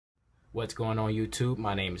What's going on YouTube?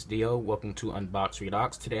 My name is Dio. Welcome to Unbox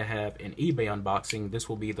Redox. Today I have an eBay unboxing. This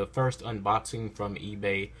will be the first unboxing from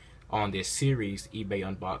eBay on this series, eBay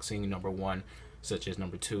unboxing number 1, such as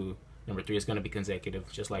number 2. Number 3 is going to be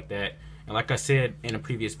consecutive, just like that. And like I said in a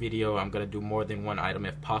previous video, I'm going to do more than one item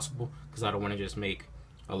if possible, because I don't want to just make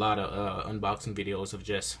a lot of unboxing videos of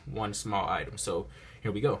just one small item. So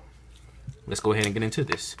here we go. Let's go ahead and get into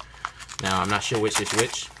this. Now I'm not sure which is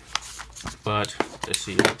which, but let's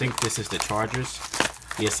see. I think this is the chargers.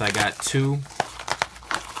 Yes, I got 2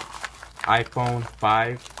 iPhone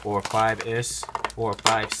 5 or 5S or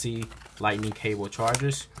 5C lightning cable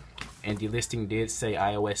chargers, and the listing did say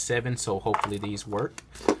iOS 7, so hopefully these work.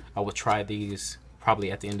 I will try these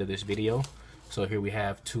probably at the end of this video. So here we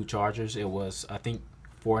have 2 chargers. It was, I think,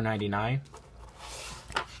 $4.99.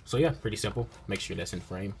 So yeah, pretty simple. Make sure that's in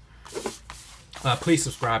frame. Please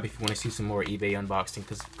subscribe if you want to see some more eBay unboxing,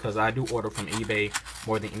 because I do order from eBay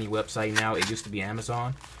more than any website now. It used to be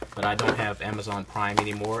Amazon, but I don't have Amazon Prime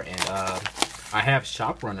anymore, and I have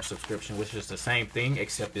ShopRunner subscription, which is the same thing,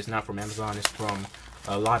 except it's not from Amazon. It's from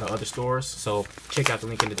a lot of other stores. So check out the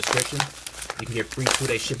link in the description. You can get free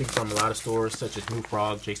 2-day shipping from a lot of stores such as New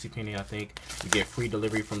Frog, JCPenney, I think. You get free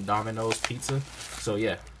delivery from Domino's Pizza. So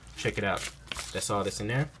yeah, check it out. That's all that's in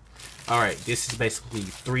there. Alright, this is basically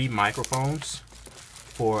 3 microphones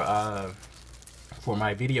for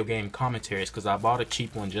my video game commentaries, because I bought a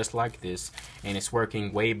cheap one just like this, and it's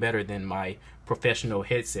working way better than my professional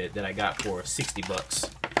headset that I got for 60 bucks,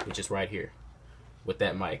 which is right here with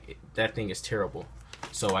that mic. That thing is terrible.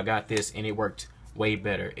 So I got this and it worked way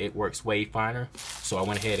better. It works way finer. So I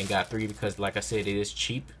went ahead and got 3 because, like I said, it is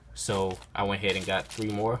cheap. So I went ahead and got 3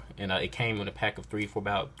 more, and it came in a pack of 3 for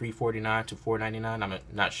about $3.49 to $4.99. I'm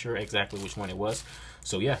not sure exactly which one it was.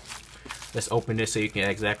 So yeah, let's open this so you can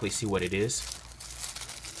exactly see what it is.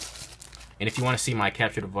 And if you want to see my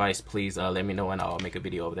capture device, please let me know and I'll make a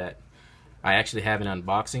video of that. I actually have an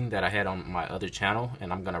unboxing that I had on my other channel,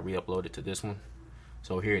 and I'm gonna re-upload it to this one.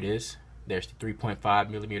 So here it is. There's the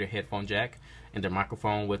 3.5mm headphone jack and the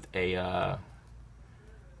microphone with a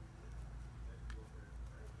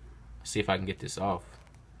see if I can get this off,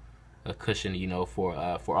 a cushion, you know, for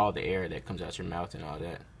all the air that comes out your mouth and all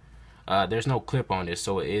that. There's no clip on this,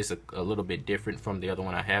 so it is a little bit different from the other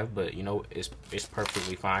one I have, but you know, it's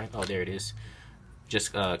perfectly fine. Oh, there it is.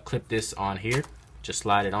 Just clip this on here, just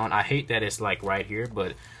slide it on. I hate that it's like right here,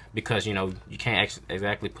 but because, you know, you can't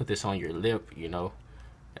exactly put this on your lip, you know,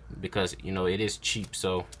 because, you know, it is cheap.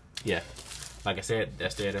 So yeah, like I said,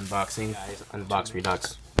 that's the unboxing. Guys, Unbox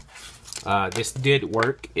Redox. This did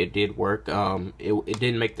work. It did work. It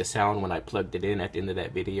didn't make the sound when I plugged it in at the end of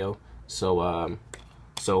that video. So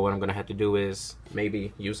so what I'm gonna have to do is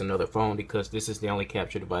maybe use another phone, because this is the only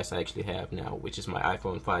capture device I actually have now, which is my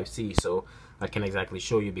iPhone 5C. So I can't exactly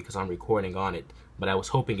show you because I'm recording on it, but I was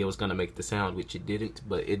hoping it was gonna make the sound, which it didn't,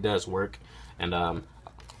 but it does work. And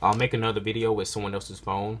I'll make another video with someone else's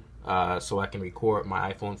phone so I can record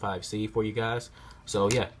my iPhone 5C for you guys. So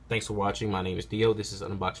yeah, thanks for watching. My name is Dio. This is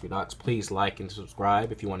Unbox Redox. Please like and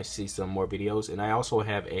subscribe if you want to see some more videos. And I also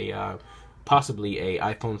have a possibly a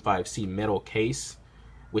iPhone 5C metal case,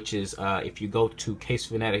 which is if you go to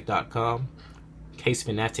casefanatic.com,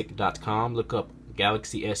 look up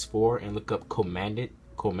Galaxy S4 and look up Commandment.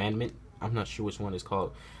 I'm not sure which one is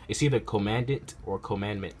called. It's either Commandant or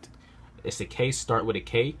Commandment. It's a case, start with a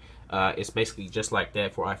K. It's basically just like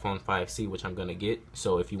that for iPhone 5C, which I'm gonna get.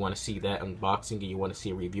 So if you want to see that unboxing and you want to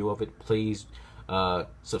see a review of it, please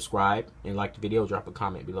subscribe and like the video. Drop a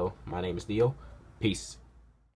comment below. My name is Dio. Peace.